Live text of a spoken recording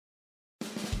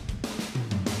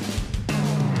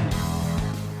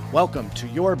Welcome to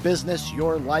Your Business,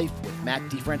 Your Life with Matt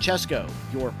DeFrancesco,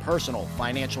 your personal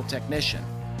financial technician.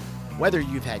 Whether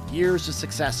you've had years of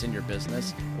success in your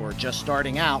business or just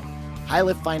starting out,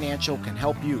 HighLift Financial can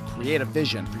help you create a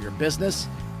vision for your business,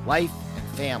 life, and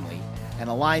family, and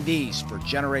align these for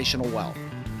generational wealth.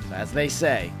 So as they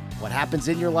say, what happens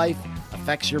in your life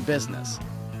affects your business.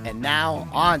 And now,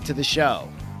 on to the show.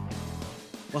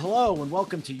 Well, hello, and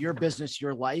welcome to Your Business,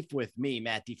 Your Life with me,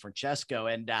 Matt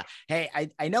DeFrancesco. And hey,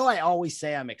 I know I always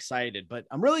say I'm excited, but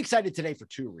I'm really excited today for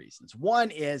two reasons.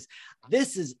 One is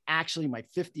this is actually my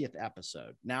 50th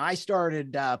episode. Now, I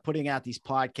started putting out these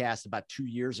podcasts about 2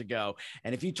 years ago.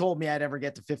 And if you told me I'd ever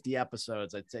get to 50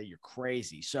 episodes, I'd say you're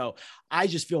crazy. So I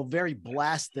just feel very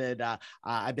blessed that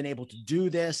I've been able to do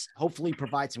this, hopefully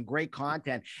provide some great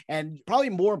content, and probably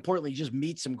more importantly, just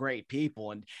meet some great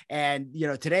people. And you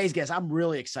know, today's guest, I'm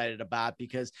really excited about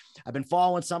because I've been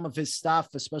following some of his stuff,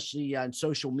 especially on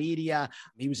social media.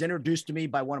 He was introduced to me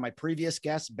by one of my previous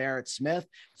guests, Barrett Smith.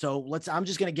 So I'm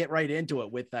just going to get right into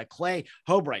it with Clay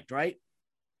Hobrecht, right?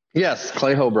 Yes,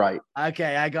 Clay Hobrecht.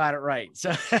 Okay, I got it right.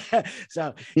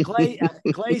 So Clay,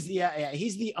 Clay's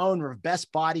he's the owner of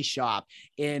Best Body Shop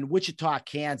in Wichita,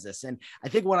 Kansas. And I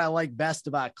think what I like best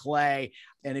about Clay,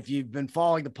 and if you've been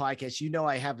following the podcast, you know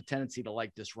I have a tendency to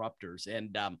like disruptors.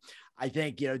 And I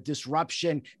think, you know,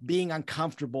 disruption, being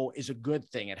uncomfortable is a good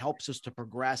thing. It helps us to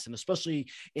progress. And especially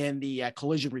in the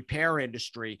collision repair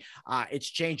industry, it's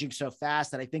changing so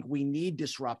fast that I think we need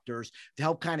disruptors to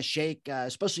help kind of shake,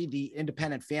 especially the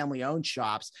independent family-owned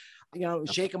shops, you know,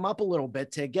 shake them up a little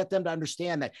bit to get them to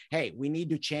understand that, hey, we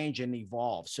need to change and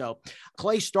evolve. So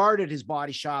Clay started his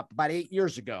body shop about 8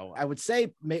 years ago, I would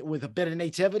say, with a bit of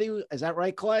nativity. Is that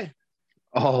right, Clay?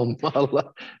 Oh,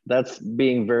 that's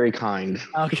being very kind.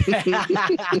 Okay.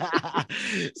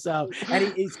 So,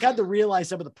 and he's come to realize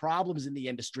some of the problems in the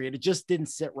industry, and it just didn't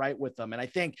sit right with him. And I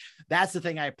think that's the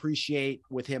thing I appreciate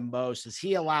with him most is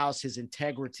he allows his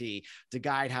integrity to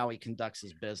guide how he conducts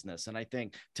his business. And I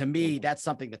think to me, that's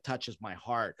something that touches my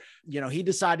heart. You know, he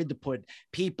decided to put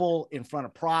people in front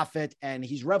of profit, and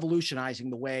he's revolutionizing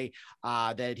the way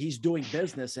that he's doing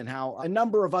business and how a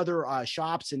number of other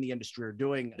shops in the industry are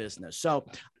doing business. So,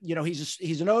 you know,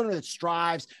 he's an owner that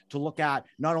strives to look out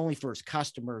not only for his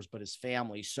customers, but his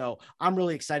family. So I'm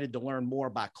really excited to learn more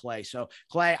about Clay. So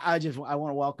Clay, I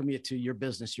want to welcome you to Your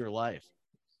Business, Your Life.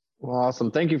 Well, awesome.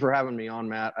 Thank you for having me on,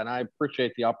 Matt. And I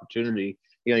appreciate the opportunity.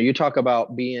 You know, you talk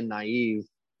about being naive,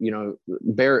 you know,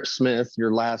 Barrett Smith,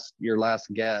 your last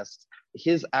guest,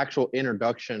 his actual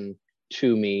introduction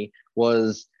to me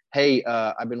was, hey,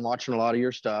 I've been watching a lot of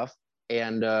your stuff.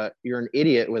 And you're an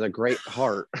idiot with a great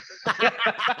heart.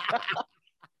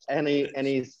 and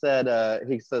he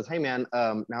says, hey man,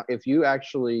 now if you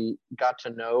actually got to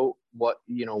know what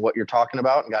you're talking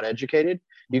about and got educated,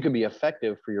 you could be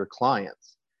effective for your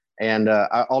clients. And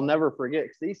I'll never forget,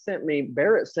 because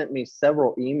Barrett sent me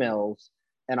several emails,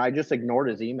 and I just ignored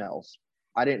his emails.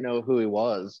 I didn't know who he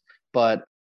was, but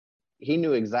he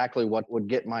knew exactly what would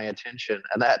get my attention,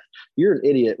 and that you're an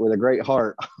idiot with a great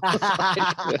heart.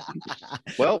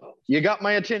 Well, you got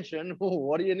my attention.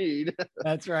 What do you need?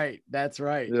 That's right. That's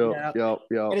right. Yep.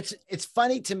 And it's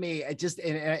funny to me. It just,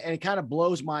 and it kind of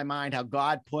blows my mind how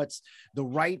God puts the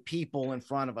right people in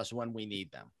front of us when we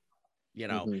need them, you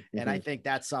know? And I think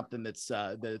that's something that's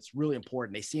really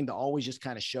important. They seem to always just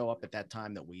kind of show up at that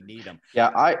time that we need them. Yeah.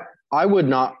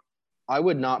 I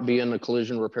would not be in the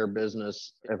collision repair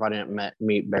business if I didn't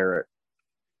meet Barrett.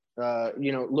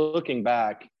 You know, looking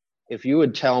back, if you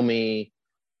would tell me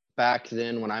back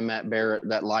then when I met Barrett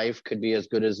that life could be as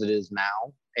good as it is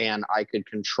now, and I could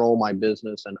control my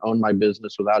business and own my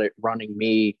business without it running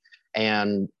me,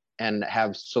 and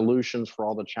have solutions for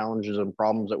all the challenges and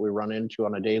problems that we run into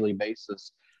on a daily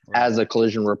basis as a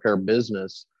collision repair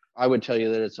business, I would tell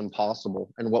you that it's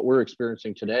impossible. And what we're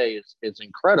experiencing today is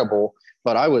incredible,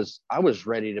 but I was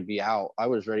ready to be out. I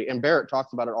was ready. And Barrett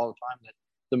talks about it all the time, that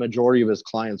the majority of his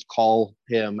clients call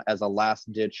him as a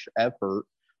last ditch effort,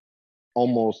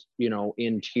 almost, you know,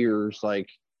 in tears, like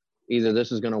either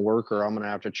this is going to work or I'm going to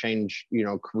have to change, you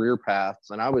know, career paths.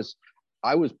 And I was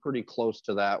pretty close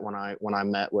to that when I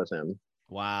met with him.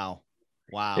 Wow.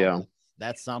 Yeah.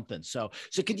 That's something. So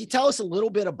could you tell us a little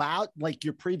bit about like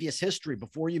your previous history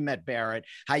before you met Barrett,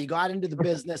 how you got into the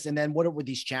business, and then what were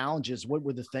these challenges? What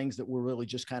were the things that were really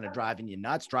just kind of driving you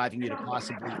nuts, driving you to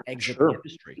possibly exit the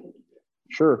industry?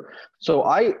 Sure. So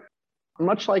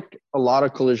much like a lot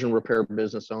of collision repair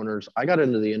business owners, I got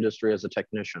into the industry as a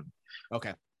technician.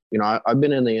 Okay. You know, I've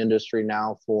been in the industry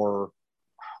now for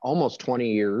almost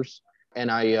 20 years.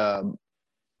 And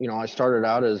I started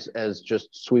out as just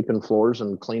sweeping floors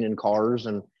and cleaning cars.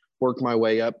 And worked my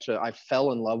way up to, I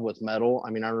fell in love with metal. I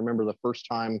mean, I remember the first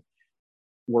time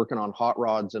working on hot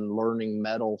rods and learning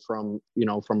metal from,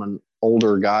 from an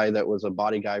older guy that was a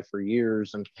body guy for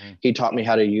years. And he taught me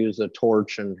how to use a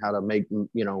torch and how to make,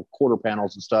 quarter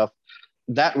panels and stuff.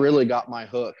 That really got my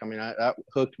hook. I mean, that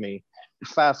hooked me.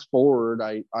 Fast forward,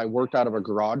 I worked out of a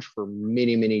garage for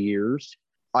many, many years.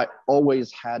 I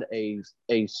always had a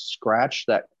scratch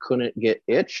that couldn't get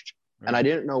itched. Right. And I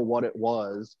didn't know what it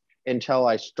was until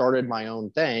I started my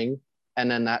own thing.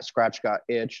 And then that scratch got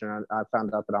itched. And I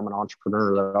found out that I'm an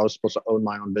entrepreneur, that I was supposed to own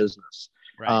my own business.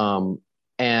 Right.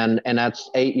 And that's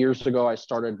 8 years ago, I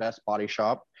started Best Body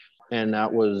Shop. And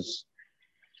that was,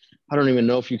 I don't even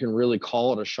know if you can really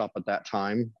call it a shop at that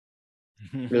time.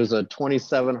 It was a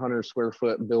 2,700 square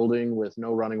foot building with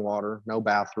no running water, no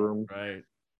bathroom. Right.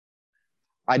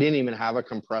 I didn't even have a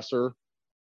compressor.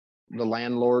 The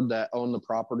landlord that owned the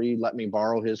property let me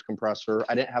borrow his compressor.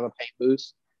 I didn't have a paint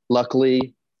booth.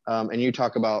 Luckily, and you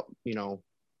talk about,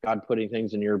 God putting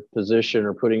things in your position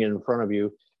or putting it in front of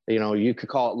you. You could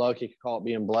call it luck. You could call it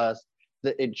being blessed.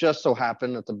 It just so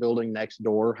happened that the building next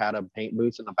door had a paint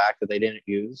booth in the back that they didn't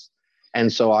use.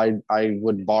 And so I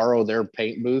would borrow their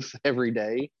paint booth every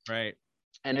day. Right.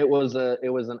 And it was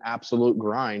an absolute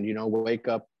grind, wake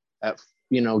up at,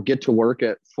 get to work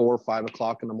at 4 or 5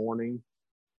 o'clock in the morning,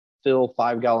 fill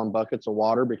 5-gallon buckets of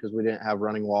water because we didn't have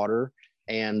running water,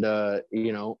 and,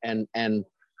 and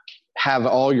have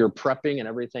all your prepping and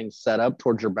everything set up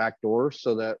towards your back door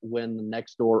so that when the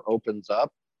next door opens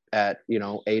up at,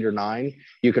 8 or 9,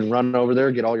 you can run over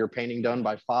there, get all your painting done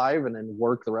by 5 and then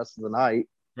work the rest of the night.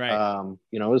 Right.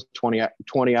 It was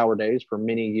 20-hour days for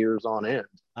many years on end.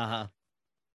 Uh-huh.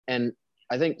 And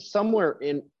I think somewhere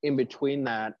in between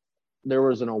that, there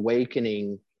was an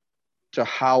awakening to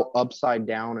how upside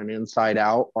down and inside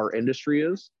out our industry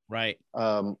is. Right.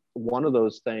 One of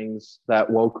those things that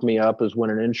woke me up is when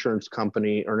an insurance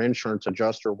company or an insurance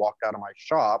adjuster walked out of my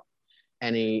shop,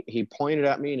 and he pointed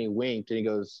at me and he winked and he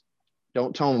goes,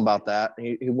 "Don't tell him about that."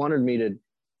 He wanted me to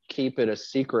keep it a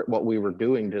secret what we were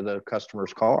doing to the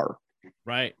customer's car.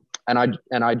 Right. And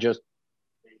I just,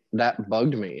 that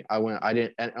bugged me. At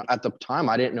the time,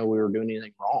 I didn't know we were doing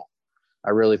anything wrong.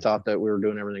 I really thought that we were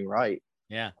doing everything right.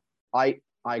 Yeah.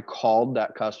 I called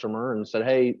that customer and said,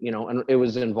 "Hey, and it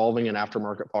was involving an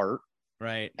aftermarket part."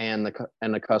 Right. And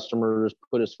the customer just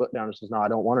put his foot down and says, "No, I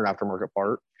don't want an aftermarket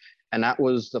part." And that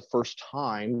was the first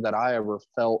time that I ever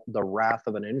felt the wrath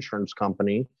of an insurance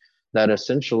company that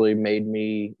essentially made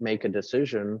me make a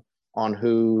decision on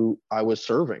who I was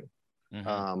serving.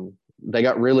 Mm-hmm. They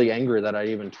got really angry that I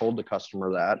even told the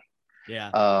customer that.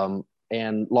 Yeah.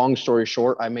 And long story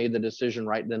short, I made the decision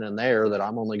right then and there that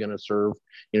I'm only going to serve,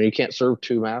 you can't serve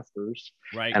two masters.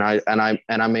 Right.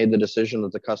 And I made the decision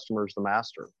that the customer is the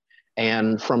master.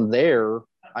 And from there,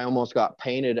 I almost got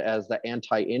painted as the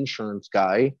anti-insurance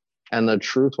guy. And the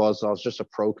truth was I was just a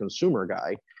pro-consumer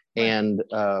guy. Right. And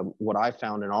what I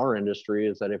found in our industry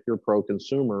is that if you're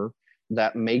pro-consumer,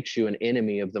 that makes you an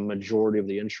enemy of the majority of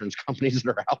the insurance companies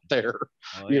that are out there.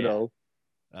 Oh, yeah.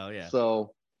 Oh yeah.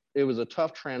 So it was a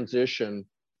tough transition.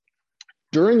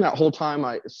 During that whole time,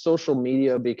 social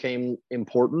media became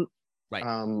important. Right.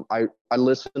 I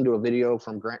listened to a video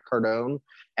from Grant Cardone,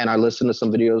 and I listened to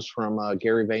some videos from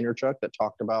Gary Vaynerchuk that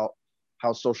talked about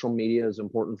how social media is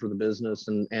important for the business,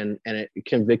 and it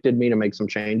convicted me to make some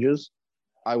changes.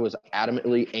 I was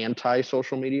adamantly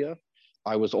anti-social media.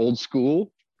 I was old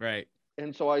school. Right.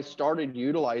 And so I started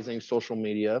utilizing social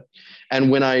media.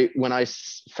 And when I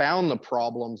found the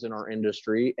problems in our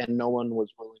industry and no one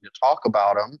was willing to talk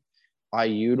about them, I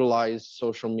utilized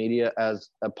social media as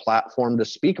a platform to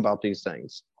speak about these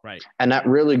things. Right. And that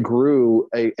really grew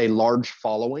a large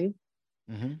following.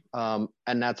 Mm-hmm.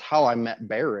 And that's how I met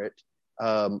Barrett.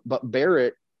 But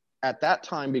Barrett, at that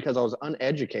time, because I was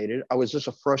uneducated, I was just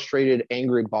a frustrated,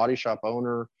 angry body shop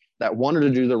owner that wanted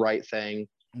to do the right thing,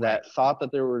 that thought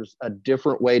that there was a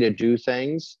different way to do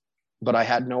things, but I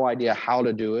had no idea how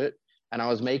to do it. And I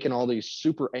was making all these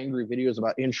super angry videos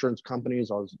about insurance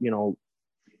companies. I was,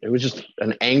 it was just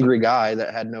an angry guy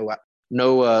that had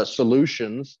no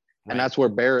solutions. Right. And that's where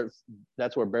Barrett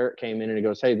came in, and he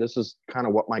goes, "Hey, this is kind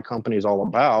of what my company is all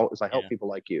about, is I help people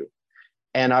like you."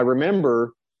 And I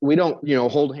remember, we don't,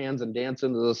 hold hands and dance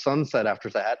into the sunset after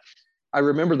that. I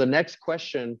remember the next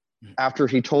question after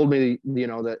he told me,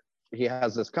 that he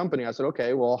has this company. I said,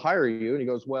 "Okay, well, I'll hire you." And he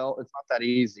goes, "Well, it's not that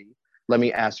easy. Let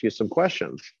me ask you some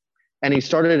questions." And he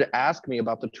started to ask me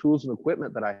about the tools and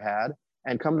equipment that I had,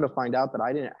 and come to find out that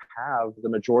I didn't have the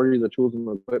majority of the tools and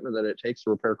equipment that it takes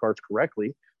to repair cars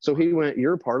correctly. So he went,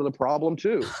 "You're part of the problem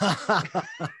too."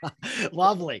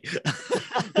 Lovely.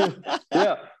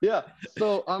 Yeah.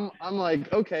 So I'm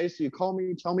like, okay, so you call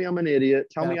me, tell me I'm an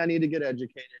idiot, tell me I need to get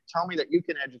educated, tell me that you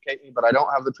can educate me, but I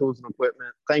don't have the tools and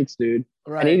equipment. Thanks, dude.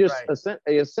 And he just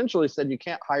he essentially said, you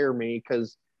can't hire me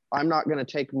because I'm not going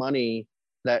to take money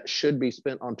that should be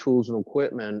spent on tools and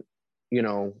equipment, you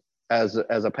know, as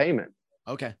a payment.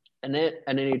 Okay. And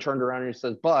then he turned around and he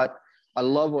says, but I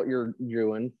love what you're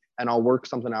doing and I'll work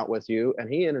something out with you.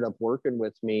 And he ended up working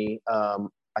with me,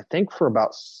 I think for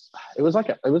about, it was like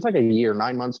a year,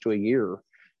 9 months to a year.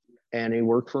 And he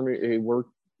worked for me.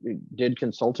 He did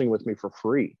consulting with me for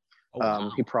free. Oh,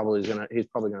 wow. He's probably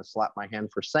gonna slap my hand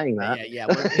for saying that. Yeah.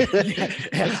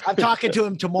 I'm talking to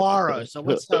him tomorrow, so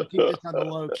let's keep this on the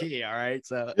low key. All right.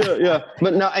 So yeah.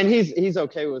 But no, and he's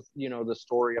okay with, you know, the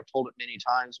story. I've told it many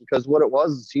times because what it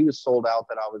was is he was sold out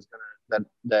that I was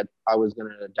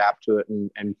gonna adapt to it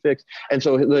and fix. And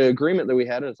so the agreement that we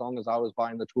had, as long as I was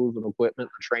buying the tools and equipment,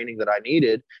 the training that I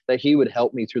needed, that he would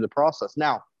help me through the process.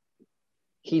 Now,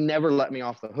 he never let me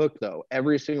off the hook, though.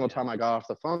 Every single time I got off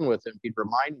the phone with him, he'd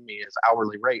remind me his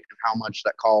hourly rate and how much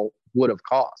that call would have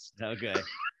cost. Okay.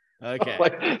 Okay.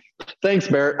 Like, thanks,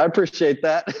 Barrett. I appreciate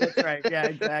that. That's right. Yeah,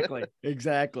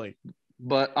 exactly.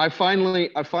 But I finally,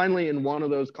 in one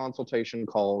of those consultation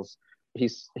calls, he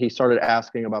started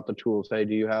asking about the tools. Hey,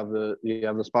 do you have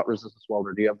the spot resistance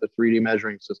welder? Do you have the 3D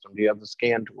measuring system? Do you have the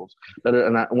scan tools?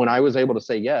 And when I was able to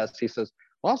say yes, he says,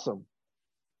 awesome.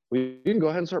 You can go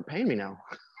ahead and start paying me now.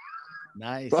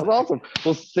 Nice. That's awesome.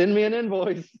 Well, send me an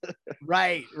invoice.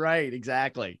 Right.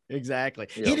 Exactly. Yep.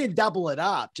 He didn't double it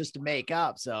up just to make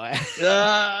up. So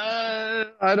I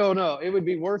don't know. It would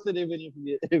be worth it even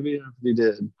if he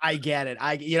did. I get it.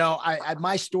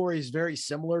 My story is very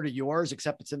similar to yours,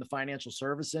 except it's in the financial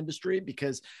service industry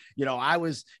because,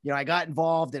 I got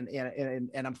involved and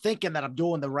I'm thinking that I'm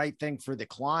doing the right thing for the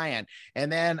client. And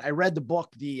then I read the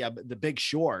book, The Big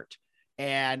Short.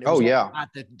 And what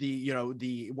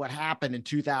happened in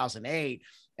 2008.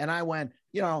 And I went,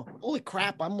 holy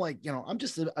crap. I'm like, I'm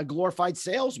just a glorified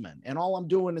salesman. And all I'm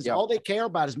doing is all they care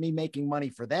about is me making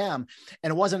money for them. And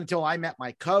it wasn't until I met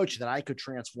my coach that I could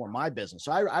transform my business.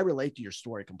 So I relate to your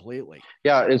story completely.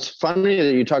 Yeah. It's funny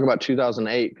that you talk about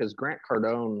 2008 because Grant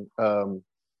Cardone,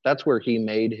 that's where he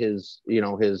made his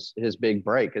big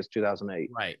break is 2008.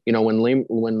 Right.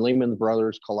 When Lehman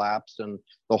Brothers collapsed and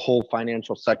the whole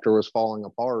financial sector was falling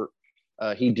apart,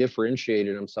 he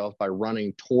differentiated himself by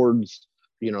running towards,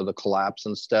 the collapse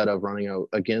instead of running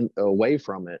away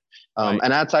from it. Right.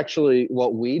 And that's actually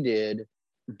what we did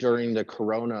during the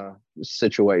Corona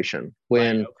situation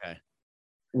when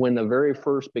the very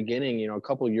first beginning, a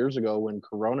couple of years ago when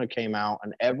Corona came out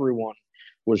and everyone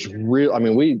was real. I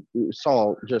mean, we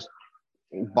saw just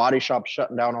body shops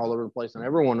shutting down all over the place and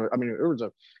everyone, it was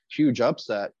a huge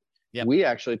upset. Yep. We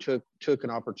actually took an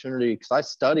opportunity because I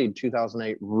studied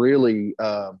 2008 really,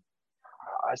 I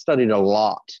studied a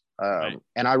lot.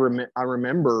 And I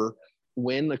remember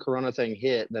when the Corona thing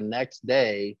hit the next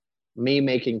day, me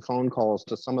making phone calls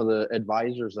to some of the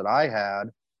advisors that I had.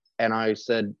 And I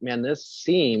said, man, this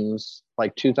seems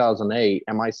like 2008.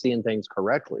 Am I seeing things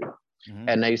correctly? Mm-hmm.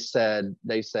 And they said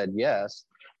yes.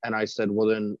 And I said, well,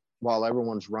 then while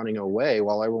everyone's running away,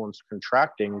 while everyone's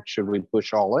contracting, should we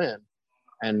push all in?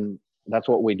 And that's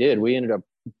what we did. We ended up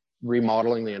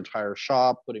remodeling the entire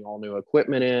shop, putting all new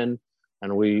equipment in.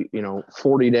 And we,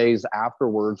 40 days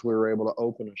afterwards, we were able to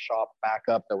open a shop back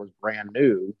up that was brand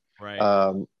new.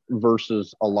 Right.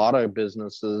 Versus a lot of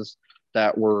businesses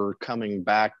that were coming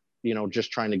back,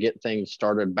 just trying to get things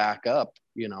started back up,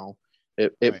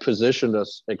 It positioned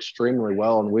us extremely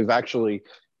well. And we've actually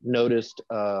noticed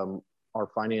our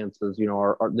finances,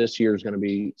 our this year is going to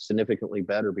be significantly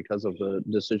better because of the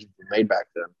decisions we made back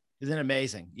then. Isn't it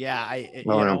amazing? Yeah.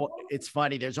 It's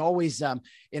funny. There's always,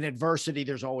 in adversity,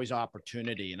 there's always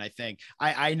opportunity. And I think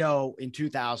I know in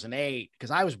 2008,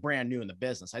 because I was brand new in the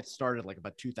business, I started like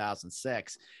about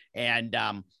 2006. And,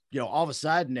 all of a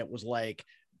sudden it was like,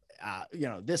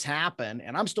 this happened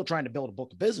and I'm still trying to build a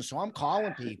book of business. So I'm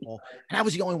calling people and I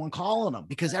was the only one calling them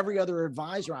because every other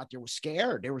advisor out there was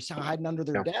scared. They were hiding under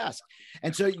their desk.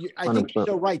 And so I think you're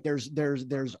so right.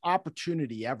 There's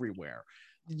opportunity everywhere.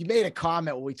 You made a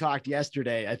comment when we talked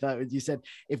yesterday. I thought you said,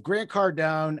 if Grant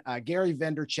Cardone, Gary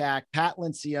Vaynerchuk, Pat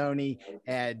Lencioni,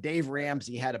 and Dave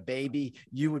Ramsey had a baby,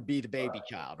 you would be the baby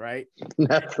child, right?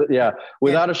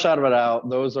 Without a shadow of a doubt,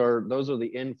 those are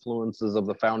the influences of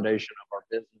the foundation of our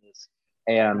business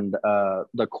and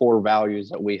the core values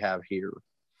that we have here.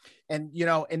 and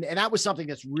that was something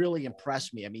that's really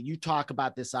impressed me. I mean, you talk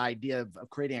about this idea of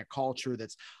creating a culture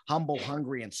that's humble,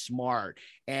 hungry, and smart.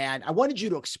 And I wanted you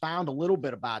to expound a little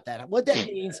bit about that, what that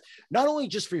means, not only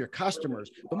just for your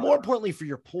customers, but more importantly for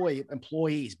your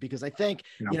employees, because I think,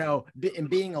 in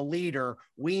being a leader,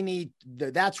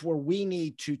 that's where we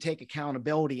need to take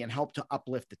accountability and help to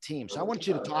uplift the team. So I want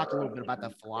you to talk a little bit about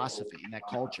that philosophy and that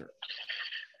culture.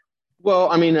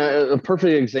 Well, I mean, a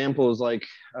perfect example is like,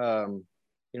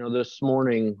 this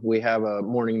morning we have a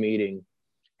morning meeting,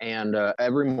 and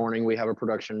every morning we have a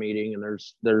production meeting, and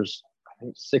there's I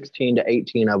think 16 to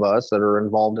 18 of us that are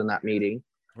involved in that meeting.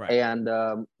 Right. And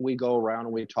we go around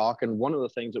and we talk. And one of the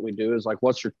things that we do is like,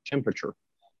 what's your temperature?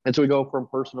 And so we go from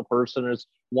person to person. It's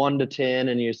 1 to 10,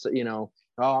 and oh,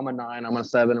 I'm a 9, I'm a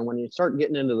 7. And when you start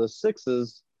getting into the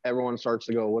 6s, everyone starts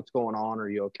to go, what's going on? Are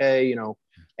you okay?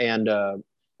 And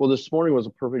well, this morning was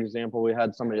a perfect example. We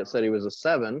had somebody that said he was a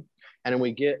 7, and then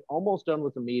we get almost done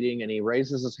with the meeting, and he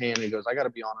raises his hand and he goes, I got to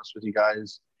be honest with you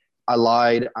guys. I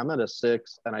lied. I'm at a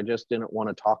 6, and I just didn't want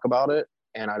to talk about it.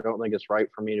 And I don't think it's right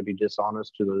for me to be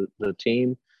dishonest to the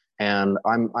team. And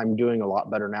I'm doing a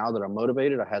lot better now that I'm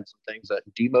motivated. I had some things that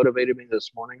demotivated me this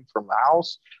morning from the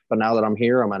house, but now that I'm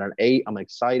here, I'm at an 8. I'm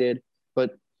excited.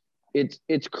 But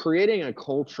it's creating a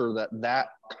culture that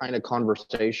kind of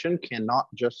conversation can not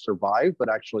just survive, but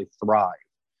actually thrive.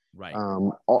 Right.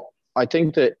 I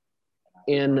think that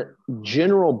in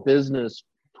general business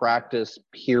practice,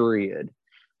 period,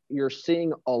 you're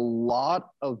seeing a lot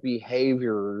of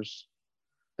behaviors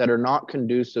that are not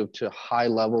conducive to high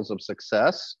levels of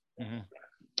success. Mm-hmm.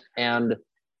 And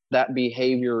that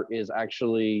behavior is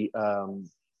actually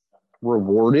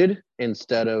rewarded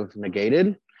instead of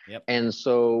negated. Yep. And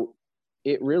so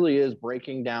it really is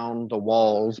breaking down the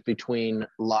walls between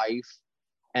life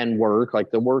and work.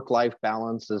 Like the work-life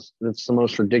balance it's the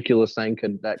most ridiculous thing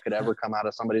that could ever come out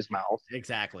of somebody's mouth.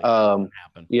 Exactly.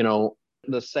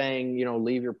 The saying,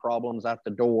 leave your problems at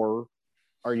the door.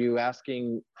 Are you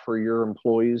asking for your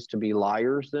employees to be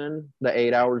liars then, the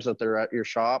 8 hours that they're at your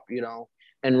shop,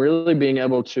 and really being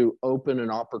able to open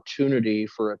an opportunity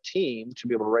for a team to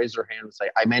be able to raise their hand and say,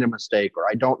 I made a mistake, or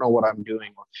I don't know what I'm doing.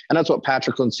 And that's what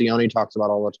Patrick Lencioni talks about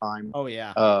all the time. Oh,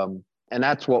 yeah. And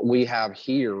that's what we have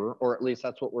here, or at least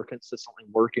that's what we're consistently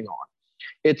working on.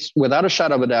 It's without a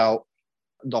shadow of a doubt,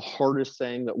 the hardest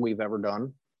thing that we've ever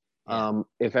done. Yeah.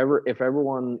 If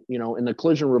everyone, in the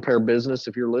collision repair business,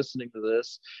 if you're listening to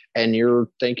this and you're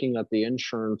thinking that the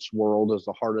insurance world is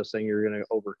the hardest thing you're going to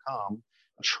overcome,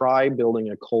 try building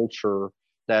a culture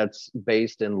that's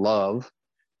based in love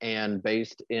and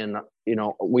based in,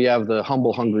 we have the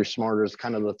humble, hungry, smart is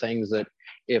kind of the things that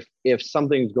if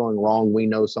something's going wrong, we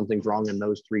know something's wrong in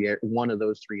one of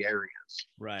those 3 areas.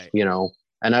 Right.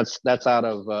 And that's out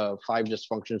of 5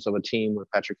 dysfunctions of a team with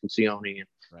Patrick Lencioni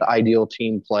and the ideal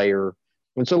team player.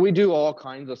 And so we do all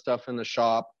kinds of stuff in the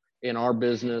shop in our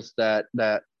business that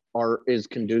is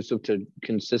conducive to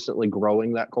consistently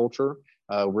growing that culture.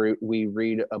 We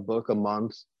read a book a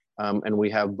month, and we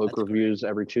have book reviews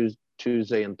every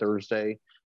Tuesday and Thursday.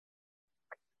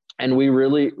 And we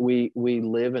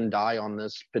live and die on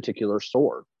this particular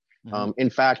sword. Mm-hmm. In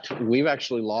fact, we've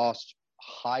actually lost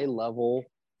high level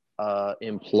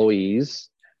employees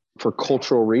for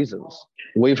cultural reasons.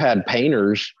 We've had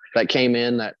painters that came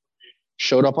in that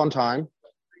showed up on time,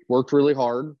 worked really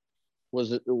hard,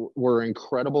 were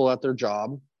incredible at their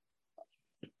job,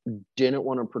 didn't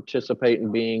want to participate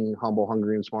in being humble,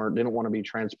 hungry, and smart, didn't want to be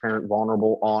transparent,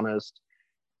 vulnerable, honest,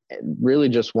 really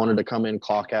just wanted to come in,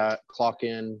 clock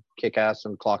in, kick ass,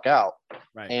 and clock out.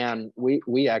 Right. And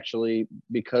we actually,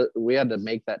 because we had to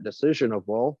make that decision of,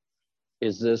 well,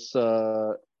 is this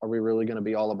are we really going to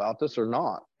be all about this or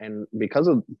not? And because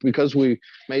we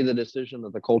made the decision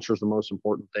that the culture is the most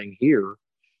important thing here,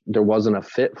 there wasn't a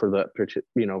fit for that,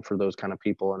 for those kind of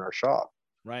people in our shop.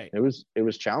 Right. It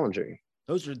was challenging.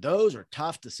 Those are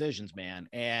tough decisions, man.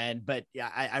 But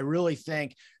I really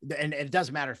think, and it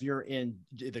doesn't matter if you're in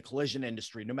the collision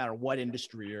industry, no matter what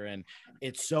industry you're in,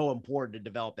 it's so important to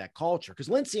develop that culture. Because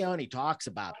Lencioni talks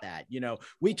about that.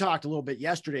 We talked a little bit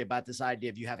yesterday about this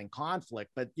idea of you having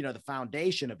conflict, but the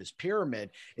foundation of his pyramid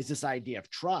is this idea of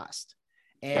trust.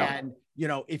 And,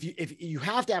 if you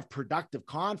have to have productive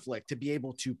conflict to be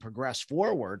able to progress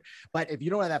forward, but if you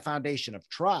don't have that foundation of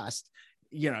trust,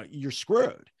 you're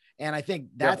screwed. And I think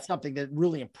that's something that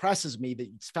really impresses me, that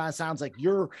it sounds like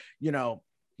you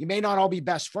may not all be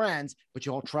best friends, but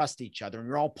you all trust each other and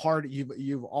you're all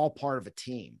you've all part of a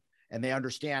team, and they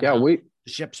understand the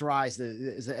ships rise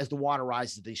as the water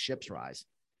rises, these ships rise.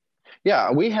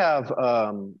 Yeah. We had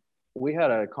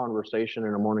a conversation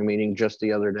in a morning meeting just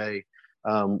the other day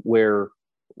where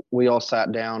we all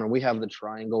sat down and we have the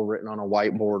triangle written on a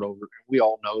whiteboard over. We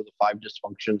all know the 5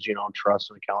 dysfunctions,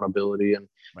 trust and accountability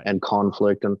and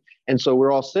conflict. And so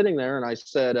we're all sitting there and I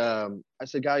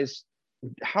said, guys,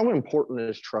 how important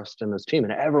is trust in this team?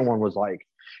 And everyone was like,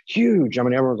 huge. I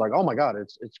mean, everyone's like, oh my God,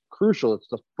 it's crucial. It's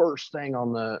the first thing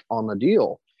on the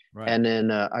deal. Right. And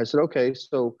then I said, okay,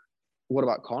 so what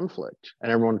about conflict?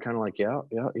 And everyone kind of like, yeah.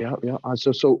 I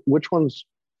said, so which one's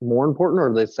more important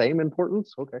or the same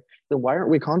importance? Okay, then why aren't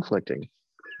we conflicting?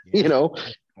 Yeah.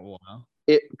 Wow.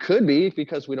 It could be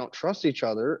because we don't trust each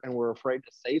other and we're afraid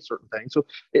to say certain things. So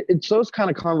it's those kind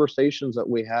of conversations that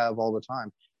we have all the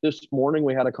time. This morning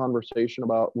we had a conversation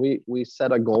about we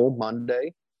set a goal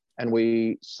Monday and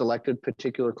we selected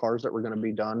particular cars that were going to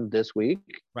be done this week.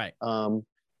 Right.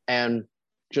 And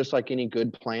just like any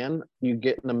good plan, you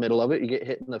get in the middle of it, you get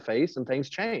hit in the face and things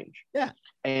change. Yeah.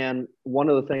 And one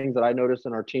of the things that I noticed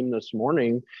in our team this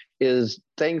morning is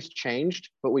things changed,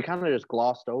 but we kind of just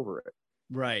glossed over it.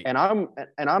 Right. And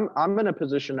I'm in a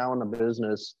position now in the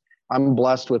business. I'm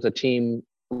blessed with a team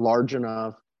large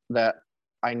enough that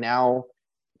I now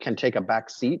can take a back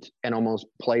seat and almost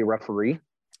play referee.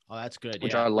 Oh, that's good.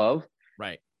 Which I love.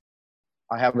 Right.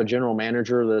 I have a general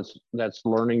manager that's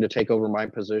learning to take over my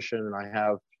position, and I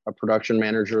have a production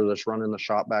manager that's running the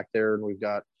shop back there, and we've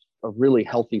got a really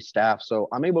healthy staff. So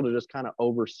I'm able to just kind of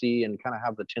oversee and kind of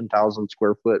have the 10,000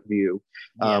 square foot view.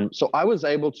 Yeah. So I was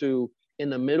able to, in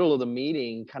the middle of the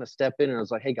meeting, kind of step in and I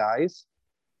was like, hey guys,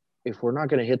 if we're not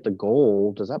going to hit the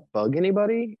goal, does that bug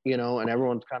anybody? And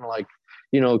everyone's kind of like,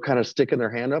 kind of sticking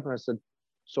their hand up. And I said,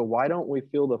 so why don't we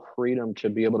feel the freedom to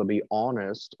be able to be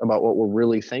honest about what we're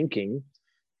really thinking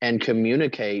and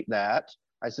communicate that?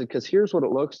 I said, because here's what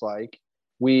it looks like.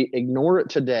 We ignore it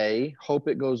today, hope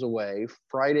it goes away.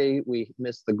 Friday, we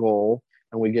miss the goal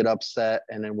and we get upset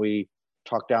and then we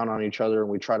talk down on each other and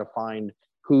we try to find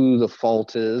who the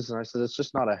fault is. And I said, it's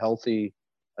just not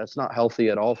that's not healthy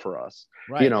at all for us,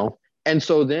 right. And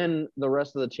so then the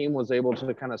rest of the team was able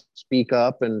to kind of speak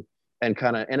up and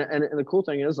kind of, and the cool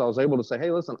thing is I was able to say,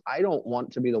 hey, listen, I don't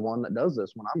want to be the one that does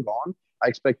this when I'm gone. I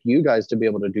expect you guys to be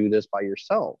able to do this by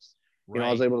yourselves. Right.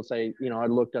 I was able to say, I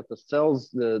looked at the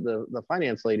sales, the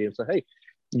finance lady and said, hey,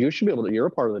 you should be able to, you're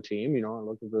a part of the team. I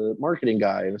looked at the marketing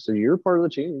guy and I said, you're part of the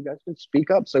team. You guys can speak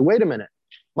up. Say, wait a minute.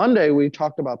 Monday, we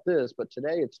talked about this, but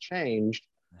today it's changed.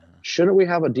 Shouldn't we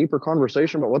have a deeper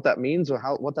conversation about what that means or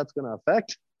what that's going to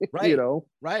affect? Right.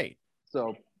 Right.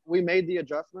 So we made the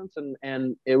adjustments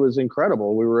and it was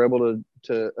incredible. We were able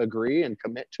to agree and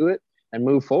commit to it and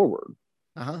move forward.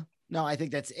 Uh-huh. No, I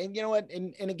think that's, and you know what?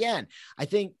 And again, I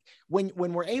think when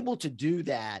we're able to do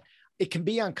that, it can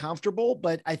be uncomfortable,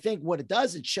 but I think what it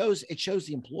does, it shows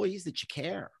the employees that you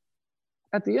care.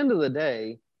 At the end of the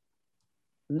day,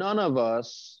 none of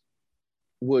us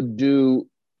would do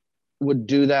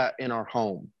that in our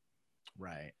home.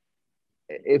 Right.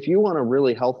 If you want a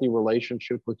really healthy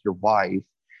relationship with your wife,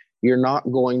 you're not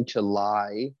going to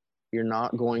lie. You're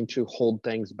not going to hold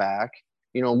things back.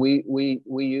 We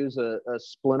use a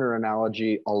splinter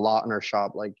analogy a lot in our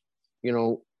shop. Like,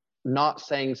 not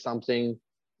saying something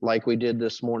like we did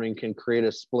this morning can create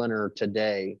a splinter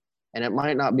today. And it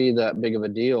might not be that big of a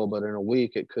deal, but in a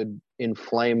week it could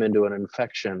inflame into an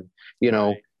infection,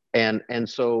 right. And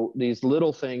so these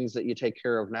little things that you take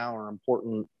care of now are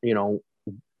important,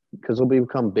 because they'll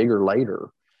become bigger later.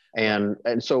 And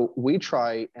so we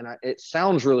try, and it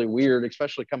sounds really weird,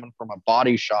 especially coming from a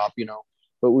body shop,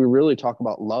 but we really talk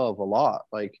about love a lot.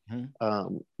 Like,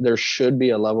 there should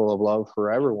be a level of love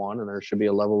for everyone, and there should be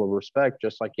a level of respect,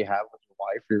 just like you have with your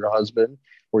wife or your husband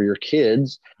or your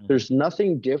kids. Mm-hmm. There's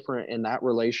nothing different in that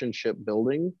relationship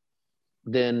building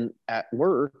than at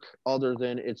work, other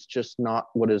than it's just not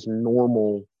what is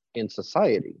normal in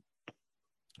society.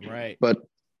 Right. But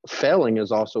failing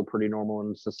is also pretty normal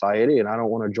in society, and I don't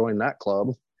want to join that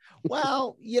club.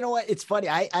 Well, you know what? It's funny.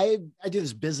 I do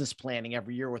this business planning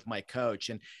every year with my coach.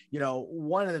 And,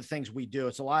 one of the things we do,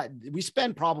 it's a lot, we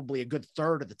spend probably a good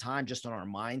third of the time just on our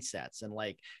mindsets and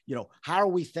like, how are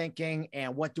we thinking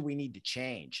and what do we need to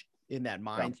change in that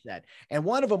mindset? Yeah. And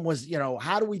one of them was,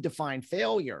 how do we define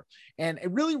failure? And it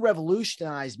really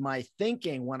revolutionized my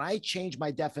thinking when I changed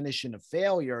my definition of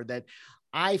failure, that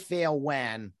I fail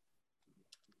when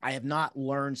I have not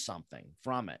learned something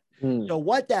from it. So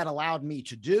what that allowed me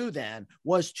to do then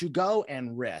was to go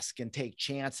and risk and take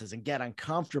chances and get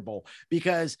uncomfortable,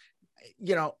 because,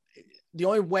 the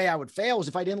only way I would fail is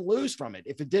if I didn't lose from it.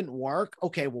 If it didn't work,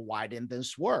 okay, well, why didn't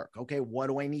this work? Okay, what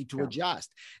do I need to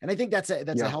adjust? And I think that's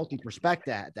a healthy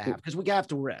perspective to have, because we have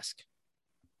to risk.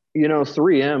 You know,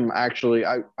 3M actually,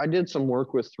 I did some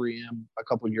work with 3M a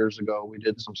couple of years ago. We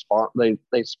did some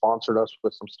they sponsored us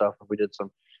with some stuff, and we did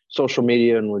some social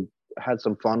media, and we had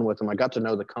some fun with them. I got to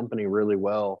know the company really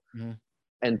well. Mhm.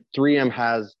 And 3M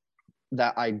has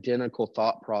that identical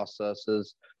thought process.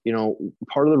 Is, you know,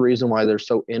 part of the reason why they're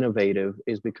so innovative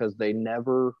is because they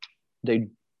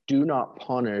do not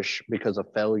punish because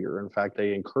of failure. In fact,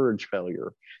 they encourage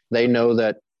failure. They know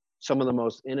that some of the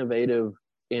most innovative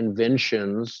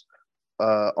inventions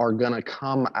are going to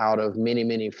come out of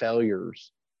many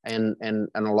failures. And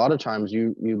a lot of times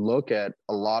you look at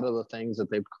a lot of the things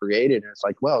that they've created, and it's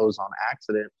like, well, it was on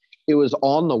accident. It was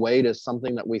on the way to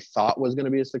something that we thought was going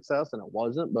to be a success, and it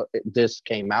wasn't, but this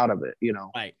came out of it, you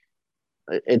know. Right.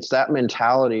 It's that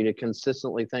mentality to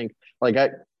consistently think. Like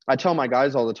I tell my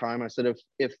guys all the time, I said,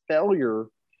 if failure,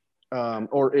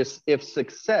 or if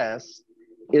success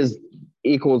is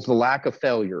equals the lack of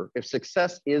failure, if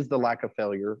success is the lack of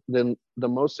failure, then the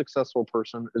most successful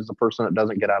person is the person that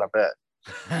doesn't get out of bed.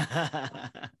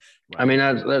 Right. I mean,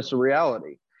 that's the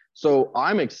reality. So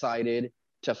I'm excited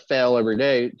to fail every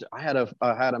day. I had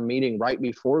a meeting right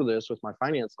before this with my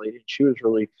finance lady.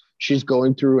 She's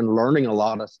going through and learning a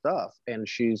lot of stuff, and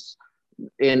she's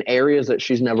in areas that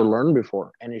she's never learned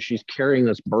before, and she's carrying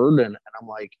this burden. And I'm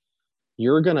like,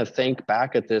 you're going to think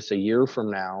back at this a year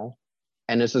from now,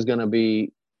 and this is going to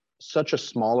be such a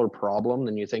smaller problem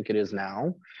than you think it is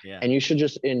now. Yeah. And you should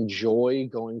just enjoy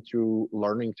going through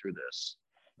learning through this.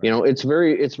 Right. You know, it's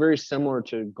very similar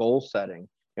to goal setting.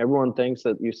 Everyone thinks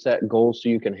that you set goals so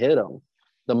you can hit them.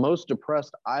 The most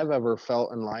depressed I've ever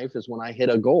felt in life is when I hit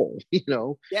a goal. You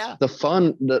know, Yeah. the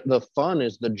fun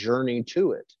is the journey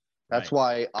to it. That's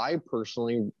why I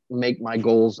personally make my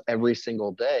goals every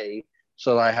single day,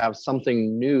 so that I have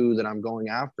something new that I'm going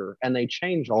after, and they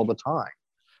change all the time,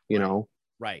 you know?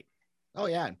 Right. Oh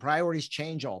yeah. And priorities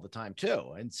change all the time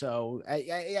too. And so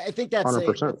I think that's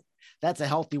 100%. that's a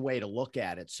healthy way to look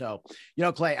at it. So, you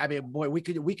know, Clay, I mean, boy, we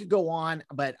could go on,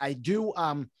 but I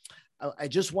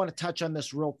just want to touch on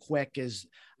this real quick. Is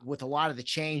with a lot of the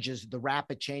changes, the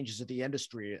rapid changes that the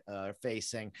industry are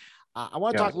facing, I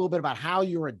want to talk a little bit about how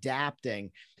you're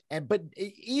adapting. But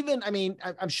even, I mean,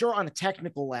 I'm sure on a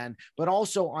technical end, but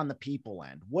also on the people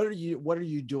end, what are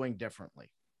you doing differently?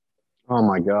 Oh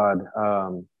my God.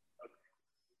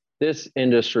 This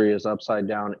industry is upside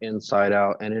down, inside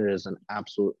out, and it is an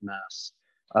absolute mess.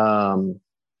 And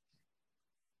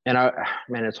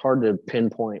man, it's hard to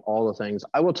pinpoint all the things.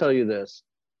 I will tell you this,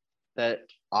 that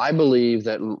I believe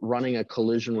that running a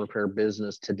collision repair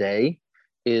business today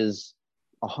is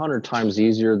 100 times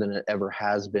easier than it ever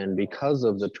has been, because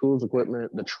of the tools,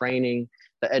 equipment, the training,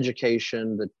 the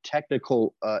education, the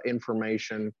technical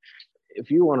information.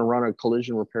 If you want to run a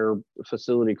collision repair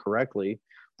facility correctly,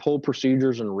 pull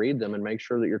procedures and read them, and make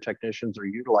sure that your technicians are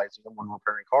utilizing them when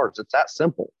repairing cars. It's that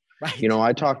simple. Right. You know,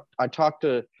 I talk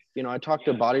to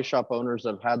body shop owners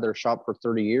that have had their shop for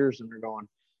 30 years, and they're going,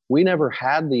 we never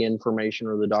had the information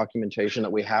or the documentation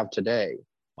that we have today.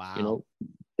 Wow. You know,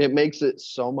 it makes it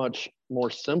so much more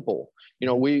simple. You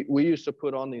know, we used to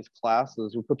put on these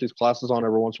classes. We put these classes on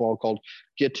every once in a while called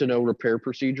Get to Know Repair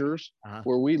Procedures,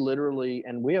 where we literally,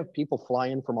 and we have people fly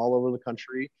in from all over the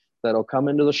country that'll come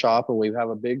into the shop, and we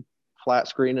have a big flat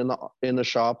screen in the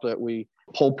shop that we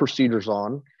pull procedures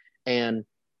on, and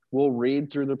we'll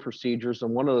read through the procedures.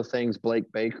 And one of the things,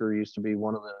 Blake Baker used to be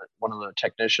one of the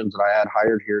technicians that I had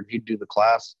hired here, and he'd do the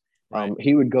class.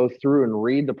 He would go through and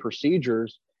read the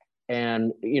procedures.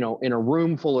 And, you know, in a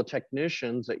room full of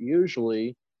technicians that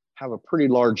usually have a pretty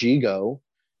large ego,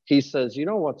 he says, you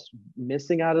know, what's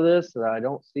missing out of this that I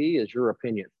don't see is your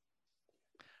opinion.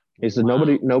 He said,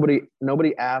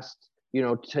 nobody asked, you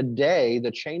know, today,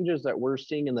 the changes that we're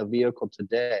seeing in the vehicle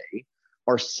today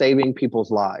are saving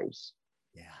people's lives.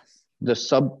 Yes. The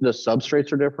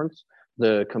substrates are different.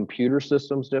 The computer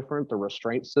system's different. The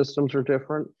restraint systems are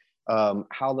different.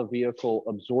 How the vehicle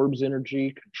absorbs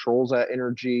energy, controls that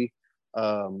energy,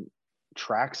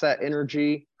 tracks that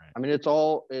energy. I mean, it's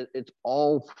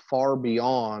all far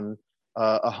beyond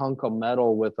a hunk of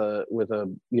metal with a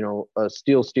you know, a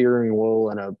steel steering wheel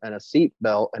and a seat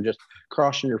belt, and just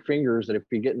crossing your fingers that if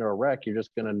you get into a wreck, you're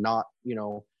just gonna not, you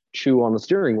know, chew on the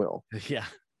steering wheel. Yeah.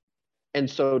 And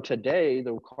so today,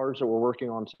 the cars that we're working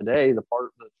on today,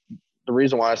 the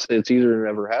reason why I say it's easier than it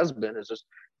ever has been is just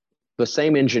the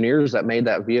same engineers that made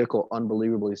that vehicle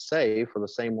unbelievably safe are the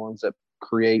same ones that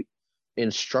create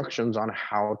instructions on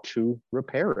how to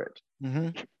repair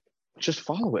it. Just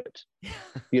follow it.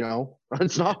 You know,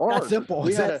 it's not hard. That's simple.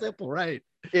 It's that simple, right?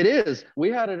 It is. We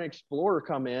had an Explorer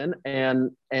come in,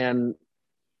 and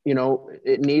you know,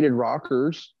 it needed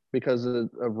rockers, because of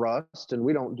rust, and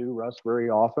we don't do rust very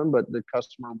often, but the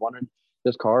customer wanted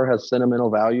this car, has sentimental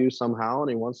value somehow, and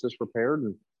he wants this repaired.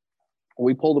 And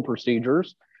we pull the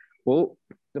procedures. Well,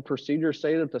 the procedures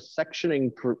say that the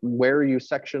sectioning where you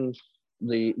section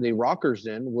the rockers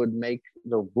in would make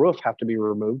the roof have to be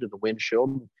removed and the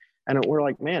windshield. And we're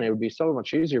like, man, it would be so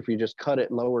much easier if you just cut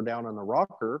it lower down on the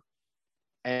rocker.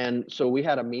 And so we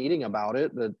had a meeting about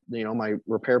it that, you know, my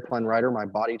repair plan writer, my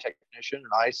body technician,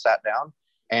 and I sat down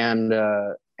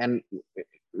and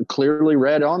clearly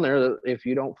read on there that if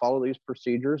you don't follow these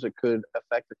procedures, it could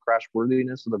affect the crash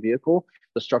worthiness of the vehicle,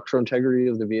 the structural integrity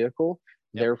of the vehicle.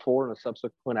 Yep. Therefore, in a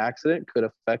subsequent accident, could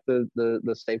affect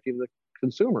the safety of the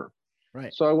consumer.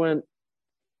 Right. So I went,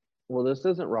 well, this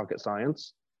isn't rocket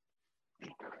science.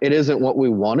 It isn't what we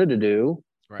wanted to do.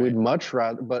 Right. We'd much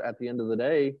rather, but at the end of the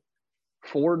day,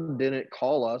 Ford didn't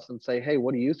call us and say, hey,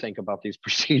 what do you think about these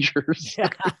procedures?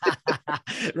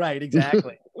 Right,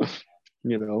 exactly.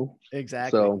 You know,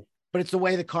 exactly. So, but it's the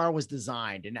way the car was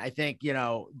designed. And I think, you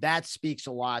know, that speaks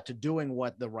a lot to doing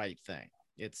the right thing.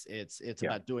 It's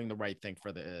about doing the right thing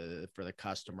for the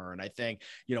customer. And I think,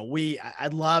 you know,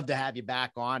 I'd love to have you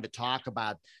back on to talk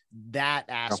about that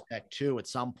aspect too at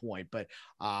some point. But,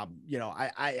 you know,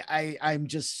 I'm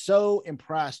just so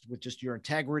impressed with just your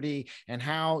integrity and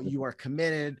how you are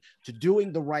committed to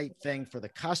doing the right thing for the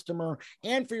customer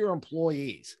and for your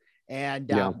employees.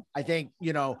 And I think,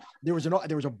 you know, there was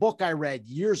a book I read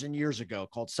years and years ago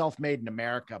called Self-Made in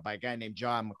America by a guy named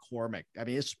John McCormick. I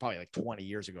mean, this is probably like 20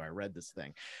 years ago I read this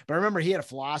thing, but I remember he had a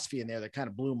philosophy in there that kind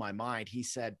of blew my mind. He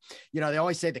said, you know, they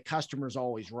always say the customer's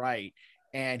always right.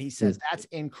 And he says, that's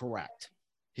incorrect.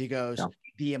 He goes,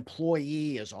 the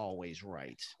employee is always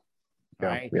right.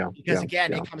 Right. Because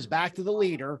again, it comes back to the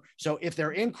leader. So if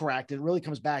they're incorrect, it really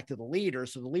comes back to the leader.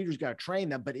 So the leader's got to train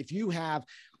them. But if you have,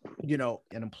 you know,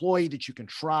 an employee that you can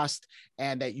trust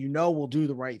and that, you know, will do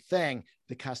the right thing,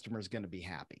 the customer is going to be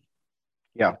happy.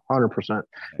 Yeah, 100%.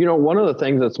 You know, one of the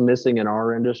things that's missing in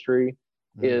our industry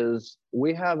is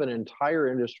we have an entire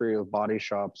industry of body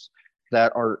shops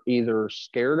that are either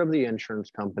scared of the insurance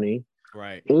company,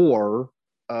 right, or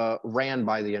ran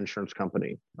by the insurance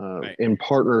company in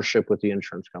partnership with the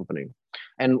insurance company.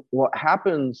 And what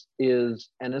happens is,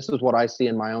 and this is what I see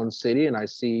in my own city, and I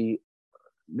see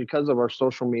because of our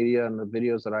social media and the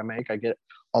videos that I make, I get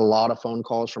a lot of phone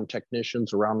calls from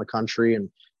technicians around the country and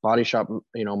body shop,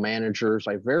 you know, managers.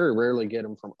 I very rarely get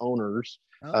them from owners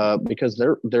because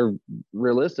they're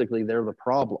realistically, they're the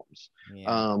problems.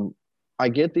 I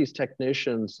get these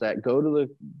technicians that go to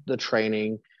the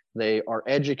training. They are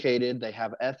educated, they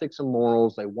have ethics and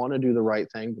morals, they want to do the right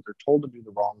thing, but they're told to do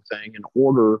the wrong thing in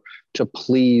order to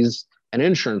please an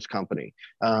insurance company.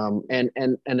 And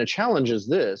the challenge is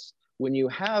this: when you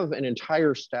have an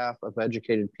entire staff of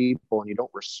educated people and you don't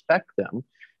respect them,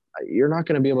 you're not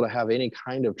going to be able to have any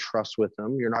kind of trust with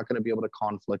them. You're not going to be able to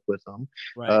conflict with them.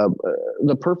 Right.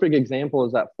 The perfect example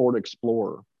is that Ford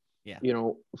Explorer. Yeah. You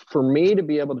know, for me to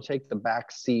be able to take the back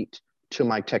seat to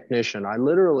my technician, I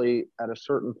literally at a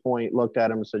certain point looked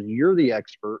at him and said, you're the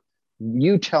expert.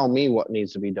 You tell me what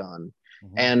needs to be done.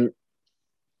 Mm-hmm. And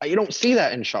you don't see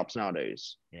that in shops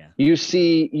nowadays. Yeah. You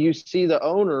see the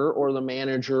owner or the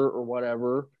manager or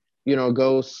whatever, you know,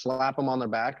 go slap them on their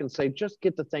back and say, just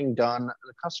get the thing done.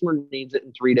 The customer needs it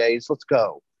in 3 days. Let's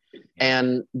go. Yeah.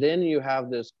 And then you have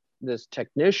this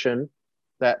technician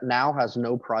that now has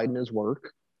no pride in his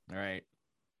work. All right.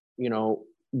 You know,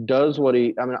 does what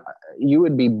you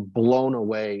would be blown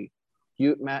away.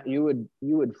 Matt, you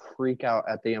would freak out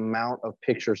at the amount of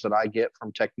pictures that I get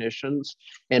from technicians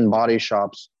in body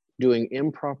shops doing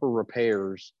improper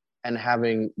repairs and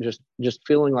having just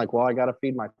feeling like, well, I got to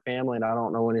feed my family and I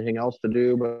don't know anything else to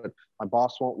do, but my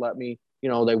boss won't let me. You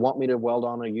know, they want me to weld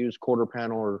on a used quarter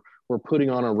panel, or we're putting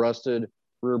on a rusted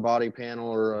rear body panel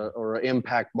or an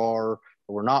impact bar, or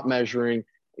we're not measuring.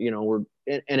 You know,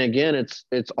 and again,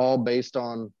 it's all based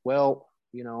on, well,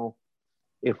 you know,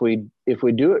 if we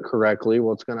do it correctly,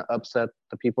 well, it's going to upset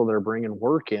the people that are bringing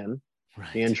work in,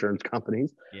 right, the insurance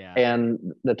companies, and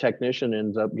the technician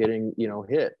ends up getting, you know,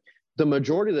 hit. The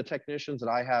majority of the technicians that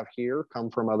I have here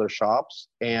come from other shops,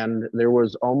 and there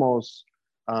was almost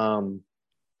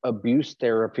abuse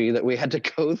therapy that we had to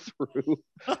go through.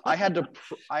 I had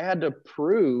to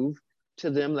prove to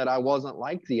them that I wasn't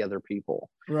like the other people,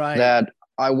 right? That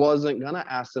I wasn't going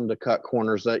to ask them to cut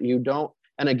corners, that you don't.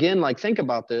 And again, like, think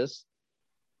about this.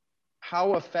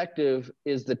 How effective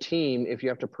is the team if you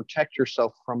have to protect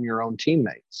yourself from your own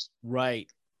teammates? Right.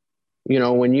 You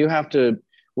know, when you have to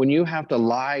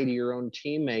lie to your own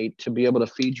teammate to be able to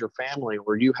feed your family,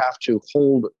 or you have to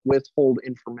withhold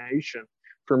information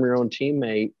from your own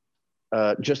teammate,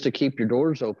 just to keep your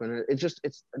doors open.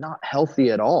 It's not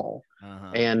healthy at all.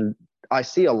 Uh-huh. And I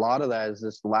see a lot of that as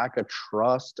this lack of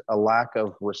trust, a lack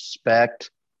of respect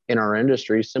in our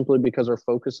industry, simply because our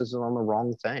focus is on the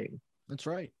wrong thing. That's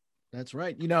right. That's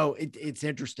right. You know, it's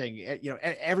interesting. You know,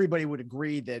 everybody would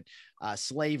agree that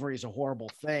slavery is a horrible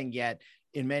thing, yet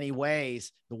in many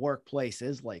ways, the workplace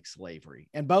is like slavery,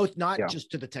 and both not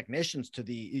just to the technicians, to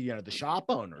the, you know, the shop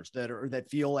owners that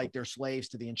feel like they're slaves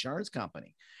to the insurance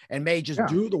company and may just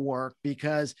do the work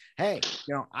because, hey,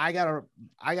 you know, I gotta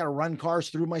run cars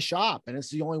through my shop, and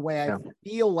it's the only way I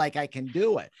feel like I can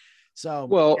do it. So,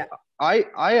 well, I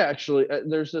actually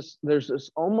there's this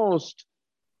almost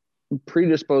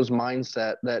predisposed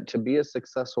mindset that to be a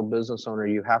successful business owner,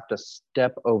 you have to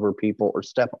step over people or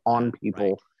step on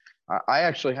people. Right. I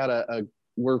actually had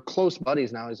we're close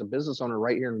buddies now. He's a business owner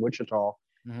right here in Wichita.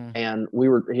 Mm-hmm. And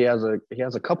he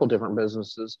has a couple different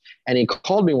businesses, and he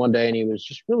called me one day and he was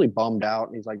just really bummed out.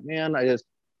 And he's like, man, I just,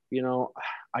 you know,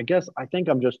 I think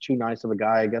I'm just too nice of a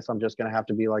guy. I guess I'm just going to have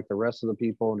to be like the rest of the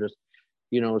people and just,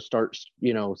 you know, start,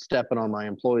 you know, stepping on my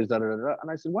employees. And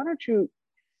I said, why don't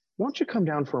you come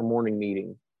down for a morning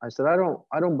meeting? I said, I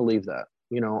don't believe that.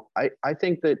 You know, I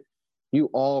think that you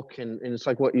all can, and it's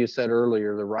like what you said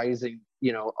earlier, the rising,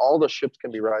 you know, all the ships can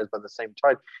be raised by the same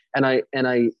tide. And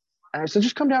I said,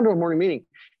 just come down to a morning meeting.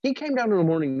 He came down to a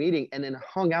morning meeting and then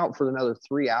hung out for another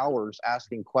 3 hours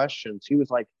asking questions. He was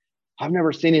like, I've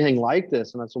never seen anything like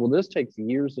this. And I said, well, this takes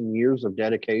years and years of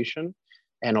dedication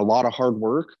and a lot of hard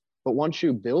work. But once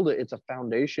you build it, it's a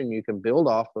foundation you can build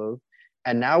off of.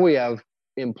 And now we have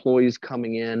employees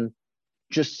coming in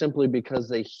just simply because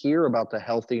they hear about the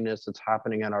healthiness that's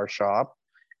happening in our shop,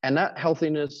 and that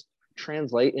healthiness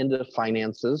translate into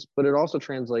finances, but it also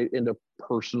translates into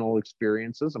personal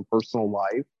experiences and personal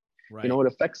life. Right. You know, it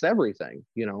affects everything,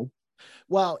 you know.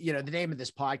 Well, you know, the name of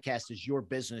this podcast is Your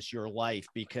Business, Your Life,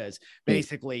 because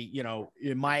basically, you know,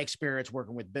 in my experience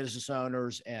working with business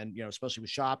owners and, you know, especially with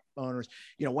shop owners,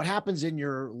 you know, what happens in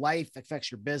your life affects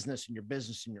your business, and your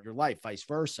business and your life, vice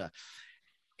versa.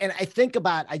 And I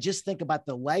just think about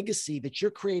the legacy that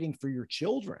you're creating for your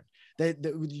children,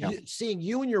 seeing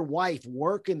you and your wife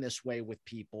work in this way with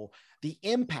people, the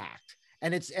impact.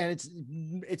 And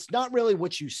it's not really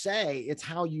what you say, it's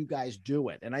how you guys do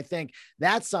it. And I think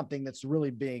that's something that's really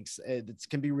that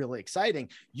can be really exciting.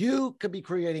 You could be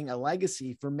creating a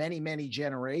legacy for many, many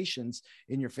generations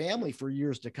in your family for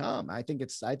years to come. I think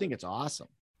it's awesome.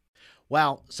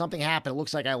 Well, something happened. It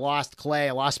looks like I lost Clay.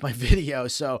 I lost my video.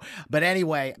 But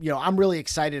anyway, you know, I'm really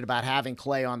excited about having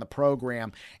Clay on the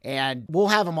program, and we'll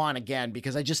have him on again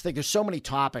because I just think there's so many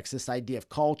topics, this idea of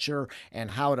culture and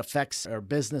how it affects our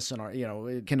business and our, you know,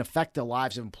 it can affect the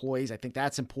lives of employees. I think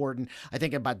that's important. I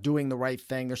think about doing the right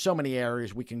thing. There's so many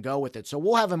areas we can go with it. So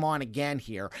we'll have him on again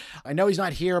here. I know he's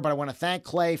not here, but I want to thank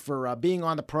Clay for being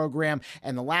on the program.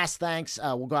 And the last thanks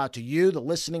will go out to you, the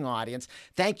listening audience.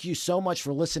 Thank you so much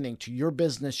for listening to Your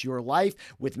Business, Your Life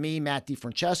with me, Matt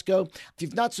DiFrancesco. If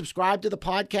you've not subscribed to the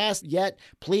podcast yet,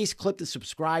 please click the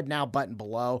subscribe now button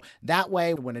below. That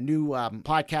way, when a new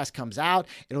podcast comes out,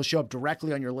 it'll show up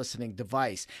directly on your listening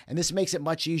device. And this makes it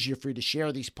much easier for you to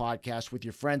share these podcasts with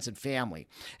your friends and family.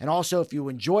 And also, if you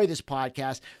enjoy this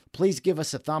podcast, please give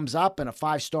us a thumbs up and a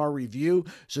 5-star review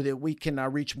so that we can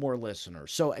reach more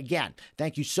listeners. So again,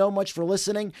 thank you so much for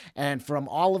listening. And from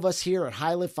all of us here at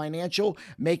High Lift Financial,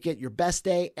 make it your best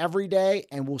day every day.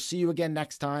 And we'll see you again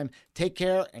next time. Take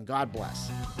care and God bless.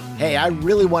 Hey, I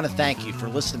really want to thank you for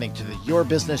listening to the Your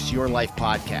Business, Your Life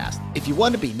podcast. If you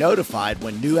want to be notified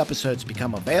when new episodes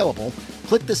become available,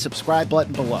 click the subscribe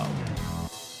button below.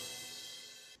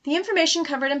 The information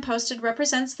covered and posted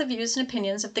represents the views and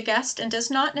opinions of the guest and does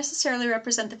not necessarily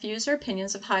represent the views or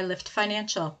opinions of High Lift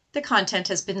Financial. The content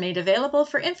has been made available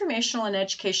for informational and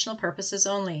educational purposes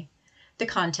only. The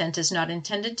content is not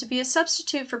intended to be a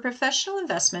substitute for professional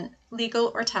investment,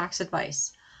 legal, or tax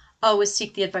advice. Always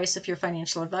seek the advice of your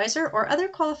financial advisor or other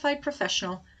qualified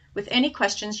professional with any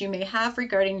questions you may have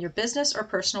regarding your business or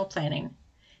personal planning.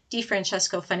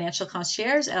 DiFrancesco Financial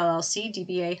Concierge, LLC,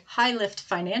 DBA High Lift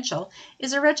Financial,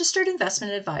 is a registered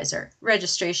investment advisor.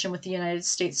 Registration with the United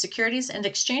States Securities and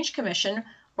Exchange Commission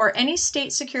or any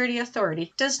state security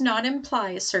authority does not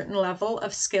imply a certain level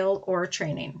of skill or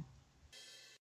training.